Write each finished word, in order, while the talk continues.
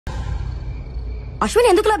Ashwin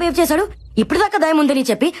ఎందుకులా behave చేశాడు? ఇప్పుడు దాకా దయ్యం ఉందని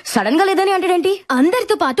చెప్పి సడన్ గా లేదని అంటాడేంటి?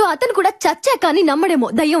 అందరితో పాటు అతను కూడా చచ్చా కానీ నమ్మడేమో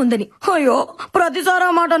దయ్యం ఉందని. అయ్యో ప్రతిసారి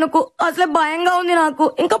ఆ మాట అనుకు. అసలే భయంగా ఉంది నాకు.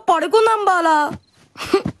 ఇంకా పడుకుందాం బాలా.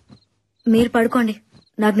 మీరు పడుకోండి,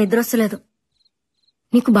 నాకు నిద్ర వస్తలేదు.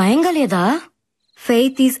 నీకు భయంగా లేదా?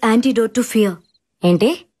 Faith is antidote to fear. ఏంటి?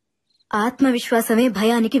 ఆత్మవిశ్వాసమే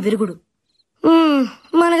భయానికి విరుగుడు.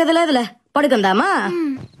 మనకు తెలియదులే, పడుకుందామా?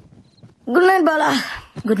 Good night Bala.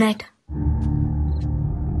 Good night.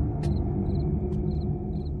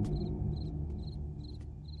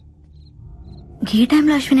 ఈ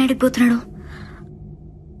టైంలో అశ్విన్ అడిగిపోతున్నాడు.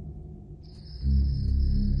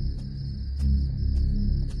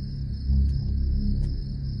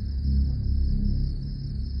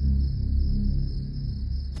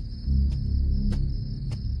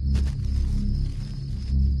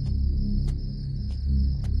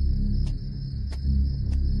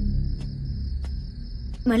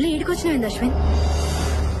 మళ్ళీ ఈడికొచ్చినావింది అశ్విన్?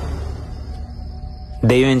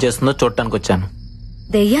 దెయ్యం ఏం చేస్తుందో చూడటానికి వచ్చాను.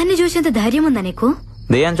 దెయ్యాన్ని చూసేంత ధైర్యం ఉందా నీకు?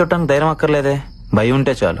 దెయ్యాన్ని చూడటానికి ధైర్యం అక్కర్లేదే, భయం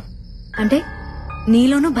ఉంటే చాలు. అంటే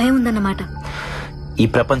నీలోనూ భయం ఉందన్నమాట. ఈ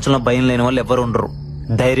ప్రపంచంలో భయం లేని వాళ్ళు ఎవరు ఉండరు.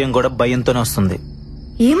 ధైర్యం కూడా భయంతోనే వస్తుంది.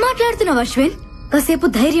 ఏం మాట్లాడుతున్నావు అశ్విన్? కాసేపు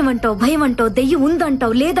ధైర్యం అంటావు, భయం అంటావు, దెయ్యం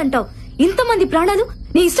ఉందంటావు, లేదంటావు. ఇంతమంది ప్రాణాలు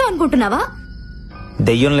నీ ఇష్టం అనుకుంటున్నావా?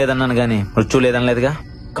 దెయ్యం లేదన్నాను గాని మృత్యు లేదనలేదుగా.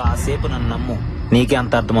 కాసేపు నన్ను నమ్ము, నీకే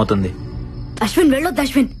అంత అర్థమవుతుంది. అశ్విన్ వెళ్ళొద్దు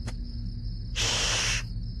అశ్విన్.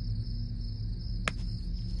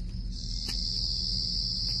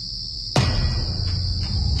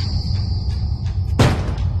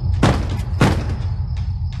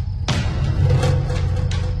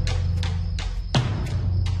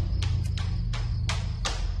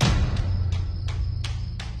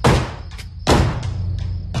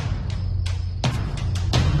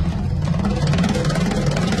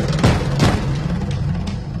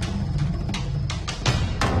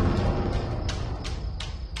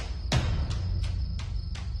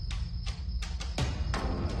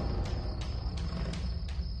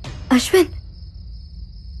 అశ్విన్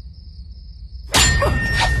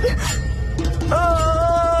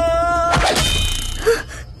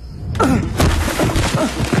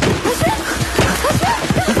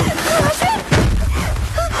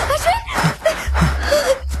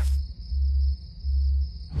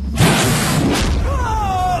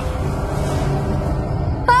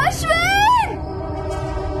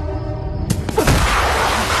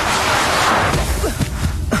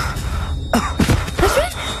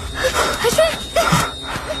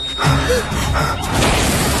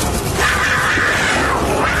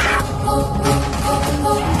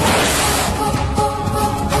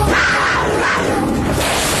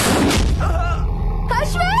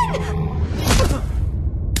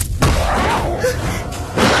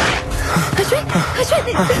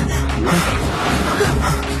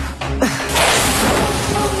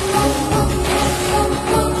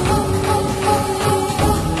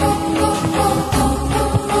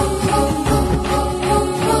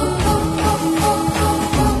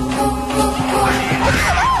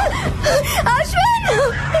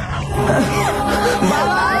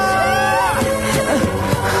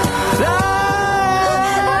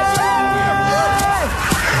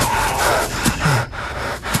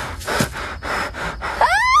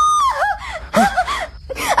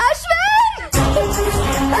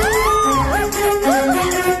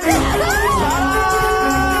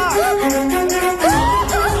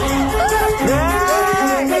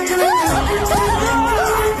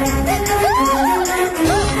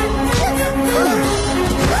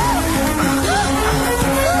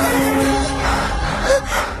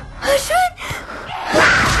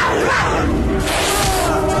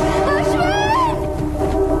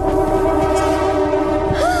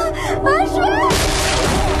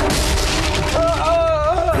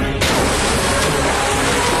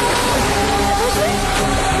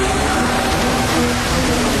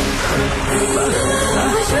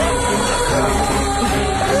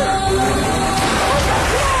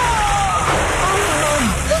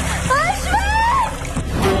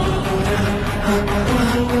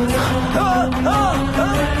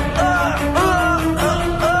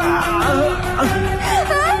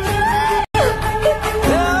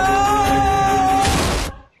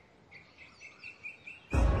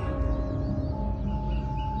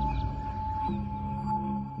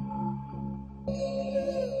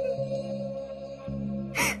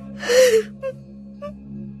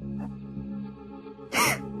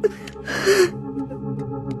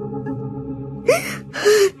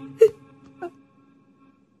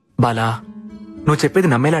బాలా, నువ్వు చెప్పేది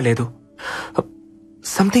నమ్మేలా లేదు.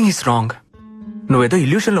 Something is wrong. నువ్వేదో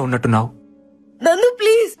ఇల్యూషన్ లో ఉన్నట్టున్నావు. నందు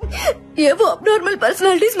ప్లీజ్ ఏవో అబ్నార్మల్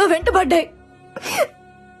పర్సనాలిటీస్ మా వెంట పడ్డాయి.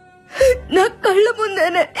 నా కళ్ళ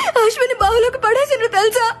ముందేనే అశ్విని బావులోకి పడేసిండ్రు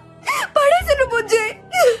తెలుసా? పడేసిండ్రు బుజ్జి.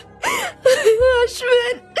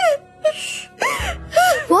 Ashwin,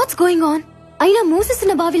 what's going on? అయినా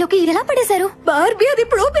మూసేసిన బావిలోకి ఇలా పడేశారు. బార్బీ, అది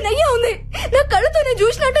ఇప్పుడు ఓపెన్ అయ్యా ఉంది. నా కళ్ళతో నేను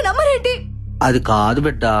చూసినట్టు నమ్మరేంటి? అది కాదు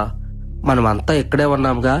బిడ్డ, మనమంతా ఇక్కడే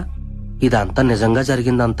ఉన్నాంగా. ఇదంతా నిజంగా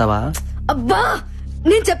జరిగిందంతవా? అబ్బా,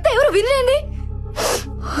 నేను చెప్తే ఎవరు వినలేండి.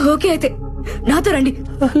 ఓకే అయితే నాతో రండి.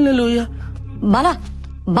 హల్లెలూయా. బాలా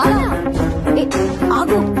బాలా,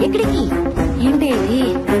 ఆగు. ఎక్కడికి? ఏంటి ఇది?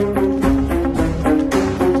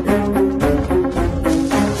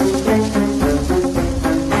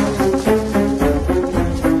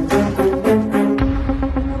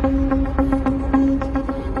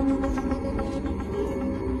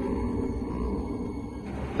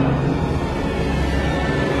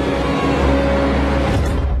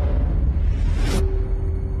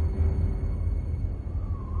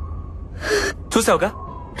 చూసావుగా,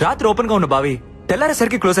 రాత్రి ఓపెన్ గా ఉన్న బావి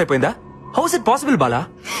తెల్లారేసరికి క్లోజ్ అయిపోయిందా? House it possible Bala?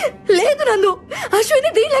 లేదు నన్ను అశ్విని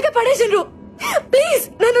దీనిలాగా పడేసిండ్రు. ప్లీజ్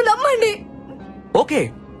నన్ను నమ్మండి. ఓకే,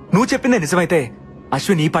 నువ్వు చెప్పిందే నిజమైతే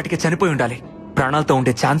అశ్విన్ ఈ పాటికే చనిపోయి ఉండాలి. ప్రాణాలతో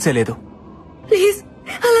ఉండే ఛాన్సే లేదు. ప్లీజ్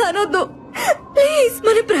అలా అనొద్దు. ప్లీజ్,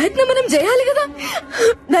 మన ప్రయత్నం మనం చేయాలి కదా.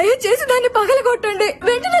 దయచేసి దాన్ని పగలగొట్టండి.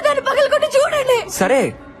 వెంటనే దాన్ని పగలగొట్టి చూడండి. సరే,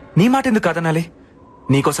 నీ మాట ఎందుకు కాదనాలి?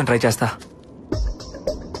 నీకోసం ట్రై చేస్తా.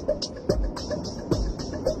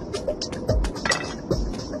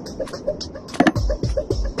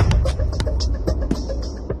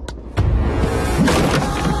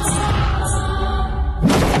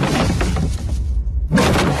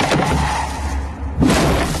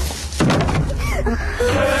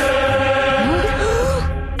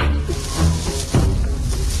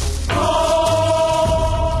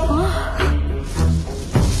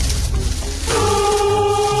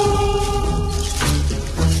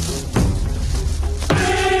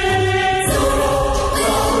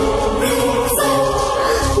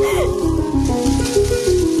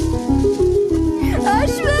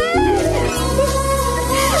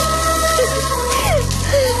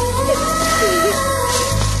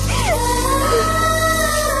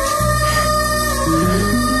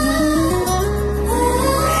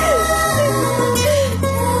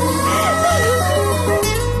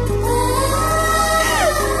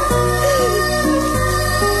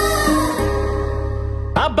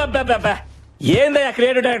 ఏందయ్యా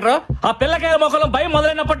క్రియేటివ్ డైరెక్టర్? ఆ పిల్లకాయల మొక్కలో భయం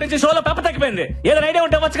మొదలైనప్పటి నుంచి షోలో పెప్ప తగ్గిపోయింది. ఏదైనా ఐడియా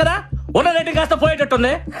ఉంటే వచ్చు కదా. ఉన్న రేటింగ్ కాస్త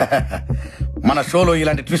పోయేటట్టుంది. మన షోలో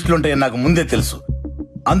ఇలాంటి ట్విస్టులు ఉంటాయని నాకు ముందే తెలుసు.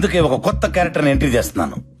 అందుకే ఒక కొత్త క్యారెక్టర్ ఎంట్రీ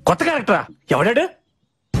చేస్తున్నాను. కొత్త క్యారెక్టరా? ఎవడాడు?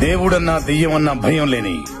 దేవుడన్నా దెయ్యమన్నా భయం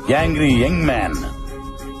లేని యాంగ్రీ యంగ్ మ్యాన్.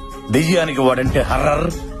 దెయ్యానికి వాడంటే హర్రర్,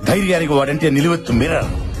 ధైర్యానికి వాడంటే నిలువెత్తు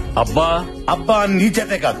మిర్రర్. అబ్బా అబ్బా అని నీ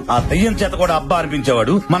చేతే కాదు, ఆ దెయ్యం చేత కూడా అబ్బా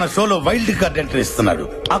అనిపించేవాడు మన షోలో వైల్డ్ కార్డ్ ఎంట్రీ ఇస్తున్నాడు.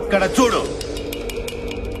 అక్కడ చూడు.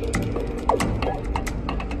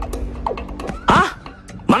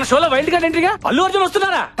 మన షోలో వైల్డ్ కార్డ్ ఎంట్రీగా అల్లు అర్జున్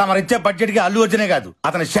వస్తున్నారా? తమరిచ్చే బడ్జెట్ కి అల్లు అర్జునే కాదు,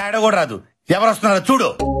 అతని షాడో కూడా రాదు. ఎవరు వస్తున్నారో చూడు.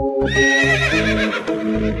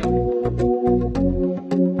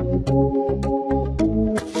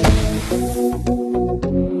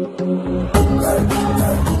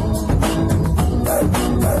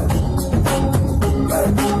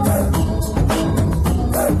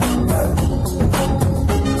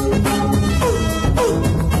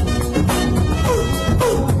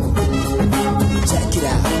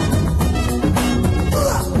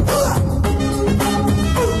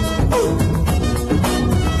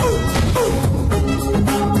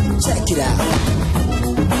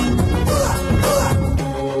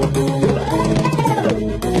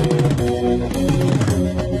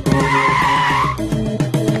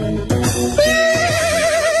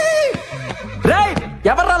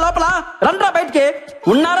 ఎవర్రా లోపల? రండ్రా బయటికి.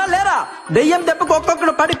 ఉన్నారా లేరా? దెయ్యం దెబ్బకు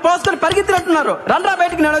ఒక్కొక్కడు పడి పోసుకొని పరిగెత్తినట్టున్నారు. రండ్రా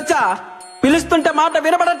బయటికి. నేను వచ్చా పిలుస్తుంటే మాట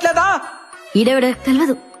వినపడట్లేదా? ఈడెవడ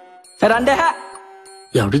తెలియదు. రండే.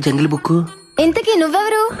 ఎవడి జంగిల్ బుక్? ఇంతకీ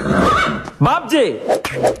నువ్వెవరు? Babji,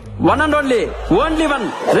 one and only one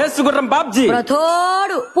race గుర్రం బాబ్జీ.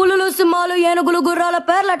 ప్రతోడు పులులు, సింహాలు, ఏనుగులు, గుర్రాల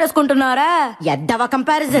పేర్లు అట్టేసుకుంటున్నారా? ఎద్దవ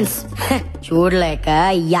కంపారిజన్స్ చూడలేక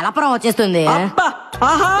ఎలపరం వచ్చేస్తుంది. అబ్బా,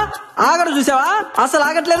 ఆహా, ఆగడు చూసావా? అసలు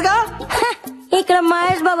ఆగట్లేదుగా. ఇక్కడ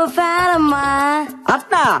మహేష్ బాబు ఫ్యాన్ అమ్మా.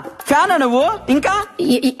 అట్నా? ఫ్యాన్ నువ్వు? ఇంకా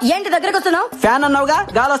ఏంటి దగ్గరకు వస్తున్నావు? ఫ్యాన్ అన్నావుగా,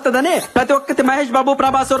 గాలి వస్తుందని. ప్రతి ఒక్కటి మహేష్ బాబు,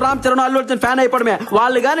 ప్రభాస్, రామ్ చరణ్, అల్లు అర్జున్ ఫ్యాన్ అయిపోవడమే.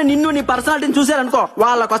 వాళ్ళు గాని నిన్ను నీ పర్సనాలిటీని చూసారనుకో,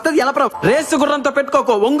 వాళ్ళకి వస్తుంది ఎలపరం. రేసు గుర్రంతో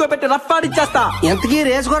పెట్టుకోకు, ఒంగో పెట్టి రఫ్ ఆడిచ్చేస్తా. ఎంతకీ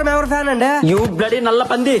రేస్ గుర్రం ఎవరు ఫ్యాన్ అండి? యూ బ్లడీ నల్ల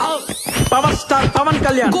పంది. Power star Pawan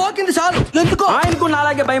Kalyan. గోకింది చాలు, ఎందుకో ఆయనకు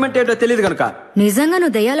అలాగే భయం అంటే ఏంటో తెలియదు కనుక. నిజంగా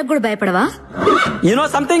నువ్వు దయ్యాలకు కూడా భయపడవా? యూనో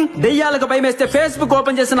సంథింగ్, దెయ్యాలకు భయం వేస్తే ఫేస్బుక్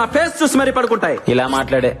ఓపెన్ చేసి నా ఫేస్ చూసి మరీ పడుకుంటాయి. ఇలా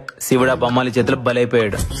మాట్లాడే శివుడా బొమ్మాలి చేతులు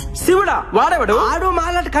బలైపోయాడు. శివుడా? వాడేవాడు? ఆడు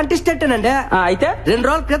మాలాంటి కంటెస్టెంట్ అండి. అయితే 2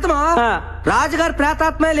 రోజుల క్రితం రాజుగారి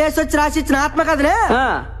ప్రేతాత్మ లేసొచ్చి రాసిచ్చిన ఆత్మకథనే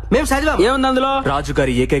మేము చదివాం. ఏముంది అందులో?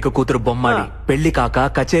 రాజుగారి ఏకైక కూతురు బొమ్మాలి పెళ్లి కాక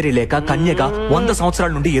కచేరీ లేక కన్యగా 100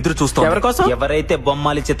 సంవత్సరాల నుండి ఎదురు చూస్తాం. ఎవరి కోసం? ఎవరైతే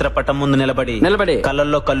బొమ్మాలి చిత్రపటం ముందు నిలబడి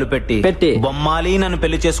కళ్ళల్లో కళ్ళు పెట్టి బొమ్మాలి నన్ను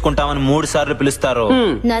పెళ్లి చేసుకుంటామని 3 సార్లు పిలుస్తారో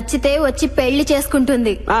నచ్చితే వచ్చి పెళ్లి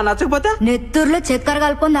చేసుకుంటుంది. నచ్చకపోతే నెత్తూరులో చక్కెర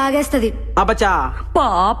కలుపుకొని తాగేస్తది. అబ్బచ్చా,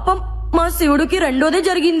 పాపం మా శివుడికి రెండోదే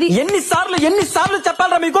జరిగింది. ఎన్నిసార్లు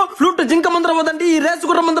చెప్పాలరా మీకు? ఫ్లూట్ జింక ముందర పోదండి, ఈ రేసు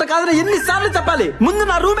గుర్రం ముందర కాదని ఎన్నిసార్లు చెప్పాలి? ముందు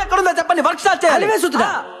నా రూమ్ ఎక్కడుందో చెప్పండి, వర్క్ షాప్ చేయాలి.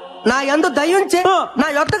 నా యందు దయ్యం నా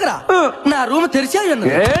యొక్కరా నా రూమ్ తెరిచే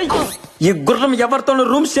ఉన్నది. ఈ గుర్రం ఎవరితో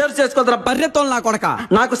రూమ్ షేర్ చేసుకోదరా బర్రెతో నా కొడక.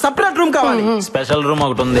 నాకు సపరేట్ రూమ్ కావాలి. స్పెషల్ రూమ్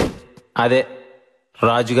ఒకటి ఉంది, అదే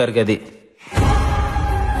రాజుగారి గది.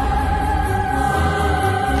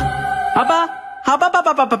 అబ్బా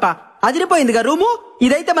అదిరిపోయిందిగా రూము.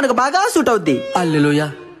 ఇదైతే మనకు బాగా సూట్ అవుద్ది. హల్లెలూయా,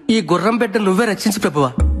 ఈ గుర్రం బిడ్డ నువ్వే రక్షించు ప్రభువా.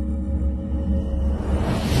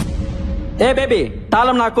 ఏ బేబీ,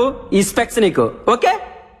 తాళం నాకు, ఈ స్పెక్స్ నీకు. Okay,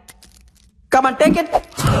 come on take it.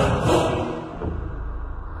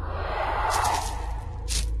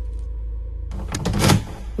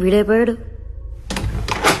 వీడైపోయాడు.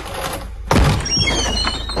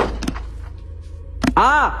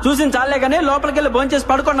 చూసిన చాలే గానీ లోపలికి వెళ్ళి భోంచేసి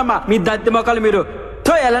పడుకోండమ్మా. మీ దద్ది మొక్కలు మీరు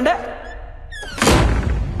వెళ్ళండి.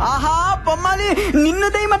 ఆహా బొమ్మాలి, నిన్ను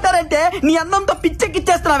దయమంటారంటే నీ అందంతో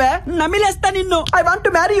పిచ్చెక్కిచ్చేస్తున్నావే, నమిలేస్తా నిన్ను. I want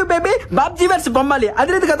to marry you baby. Babji verse బొమ్మాలి,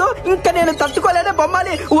 అది లేదు కదా. ఇంకా నేను తట్టుకోలేనే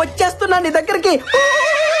బొమ్మాలి, వచ్చేస్తున్నా నీ దగ్గరికి.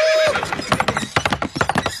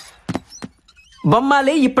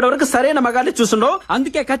 బొమ్మాలి, ఇప్పటి వరకు సరైన మగాన్ని చూసుండవు,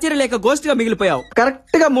 అందుకే కచేరీ లేక గోస్ట్ గా మిగిలిపోయావు.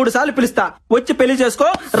 కరెక్ట్ గా 3 సార్లు పిలుస్తా, వచ్చి పెళ్లి చేసుకో.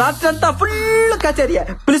 రాత్రంతా ఫుల్ కచేరీ.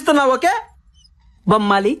 పిలుస్తున్నావు ఓకే?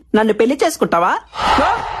 బొమ్మాలి, నన్ను పెళ్లి చేసుకుంటావా?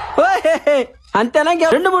 అంతేనా?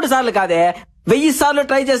 2-3 సార్లు కాదే, 1000 సార్లు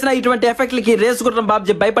ట్రై చేసినా ఇటువంటి ఎఫెక్ట్లకి రేసు గుర్రం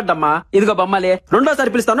బాబ్జీ భయపడ్డమ్మా. ఇదిగో బొమ్మాలి, 2వ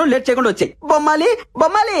సారి పిలుస్తాను, లేట్ చేయకుండా వచ్చాయి.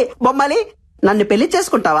 బొమ్మాలి, నన్ను పెళ్లి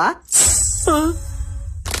చేసుకుంటావా?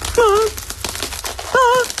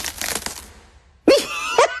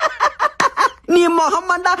 నీ మొహం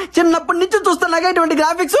మంట, చిన్నప్పటి నుంచి చూస్తున్నాగా ఇటువంటి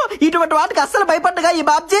గ్రాఫిక్స్. ఇటువంటి వాటికి అస్సలు భయపడ్డగా ఈ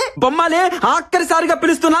బాబ్జీ. బొమ్మాలి, ఆఖరిసారిగా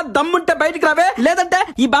పిలుస్తున్నా, దమ్ముంటే బయటికి రావే, లేదంటే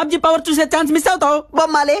ఈ బాబ్జీ పవర్ చూసే ఛాన్స్ మిస్ అవుతావు.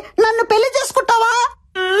 బొమ్మాలి, నన్ను పెళ్లి చేసుకుంటావా?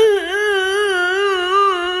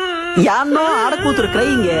 యాన్నో ఆడకూతురు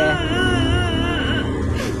క్రయింగే.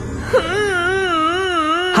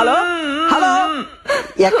 హలో,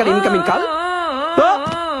 ఎక్కడ incoming call?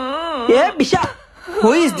 A Bisha,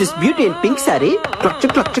 who is this beauty in pink sorry? Clutch.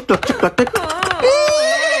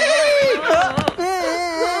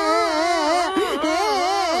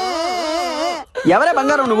 ఎవరే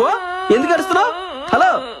బంగారం నువ్వు? ఎందుకు అడుస్తున్నావు? హలో,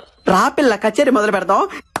 రా పిల్ల, కచేరీ మొదలు పెడతాం.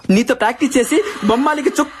 నీతో ప్రాక్టీస్ చేసి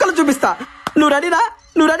బొమ్మాలికి చుక్కలు చూపిస్తా. నువ్వు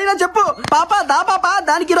రెడీనా చెప్పు. పాపా దా పాపా,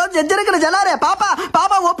 దానికి రోజు జజ్జరికన జలారే.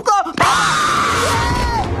 పాపా ఒప్పుకో.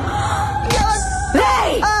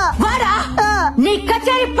 నీ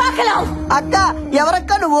కచేరీ పాకలో. అక్క,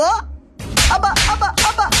 ఎవరక్క నువ్వు?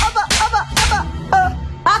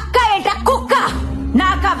 అక్క ఏంట కుక్క?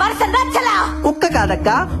 నాకు ఆ వరుస నచ్చలా. కుక్క కాదక్క,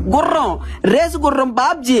 గుర్రం, రేసు గుర్రం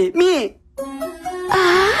బాబ్జీ. మీ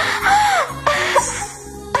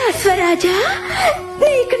అశ్వరాజా,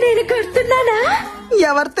 నీకు నేను కడుతున్నానా?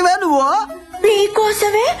 ఎవరివే నువ్వు?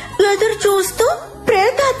 నీకోసమే ఎదురు చూస్తూ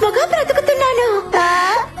ప్రేతాత్మగా బ్రతుకుతున్నాను.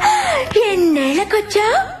 ఎన్నేళ్ళకొచ్చా,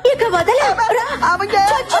 ఇక వదల.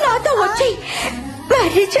 నాతో వచ్చి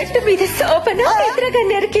మర్రి చెట్టు మీద సోపన,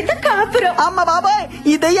 ఎదురగన్నేరు కింద కాపురం. అమ్మ బాబాయ్,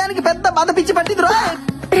 ఈ దయ్యానికి పెద్ద బాధ పిచ్చి పట్టింది.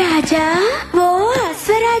 రాజా, ఓ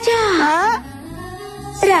అశ్వరాజా,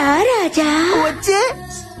 రా రాజా, వచ్చి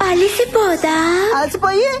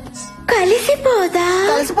అలసిపోయి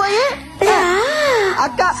కలిసిపోయి రా.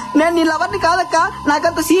 అక్క, నేను నీ లవర్ ని కాదక్క,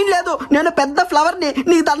 నాకంత సీన్ లేదు. నేను పెద్ద ఫ్లవర్ ని,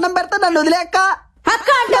 నీకు దండం పెడతా, నన్ను వదిలే అక్క.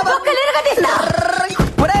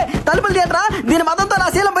 తలుపులు తీయట్రా, దీని మతంతో నా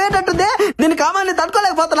శీలం పోయేటట్టుంది. దీని కామాన్ని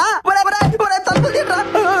తట్టుకోలేకపోతున్నా. తలుపులు తీయట్రా.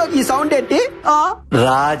 ఈ సౌండ్ ఏంటి?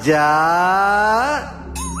 రాజా,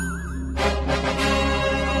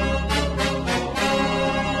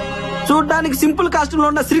 చూడ్డానికి సింపుల్ కాస్ట్యూమ్ లో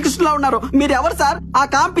ఉన్న శ్రీకృష్ణులా ఉన్నారు. మీరు ఎవరు సార్? ఆ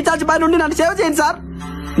కాంపి చాచి పై నుండి నన్ను సేవ చేయండి సార్.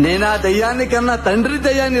 నేనా దయ్యాన్ని కన్నా తండ్రి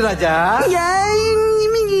దయ్యాన్ని రాజా.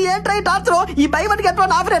 ఏంట్రా టార్చర్? ఈ భయపడికి ఎట్లా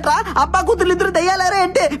ఆఫరేట్రా? అబ్బా కూతురు ఇద్దరు దయ్యాలేరే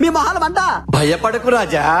అంటే మీ మొహాలం అంట. భయపడకు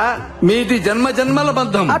రాజా, మీది జన్మ జన్మల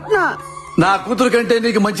బంధం. అట్నా? నా కూతురు కంటే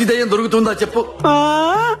నీకు మంచి దయ్యం దొరుకుతుందా చెప్పు.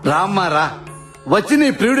 రామ్మా రా. వచ్చి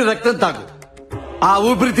నీ ప్రియుడి రక్తం తాగు. ఆ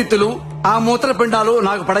ఊపిరితిత్తులు, ఆ మూత్రపిండాలు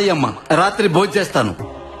నాకు పడయ్యమ్మా. రాత్రి భోంచేస్తాను.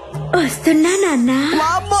 వస్తున్నా నాన్న.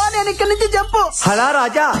 వామ్మో, నేను ఇక్కడి నుంచి చెప్పు. హలా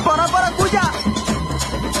రాజా, పొర పూజ.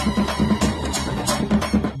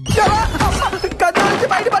 కథ నుంచి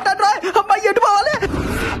బయటపడ్డాడు రా. అమ్మాయి ఎటు పోవాలి?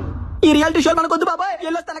 ఈ రియాలిటీ షో మనకొద్దు బాబాయ్.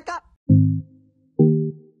 వెళ్ళొస్తానక్క.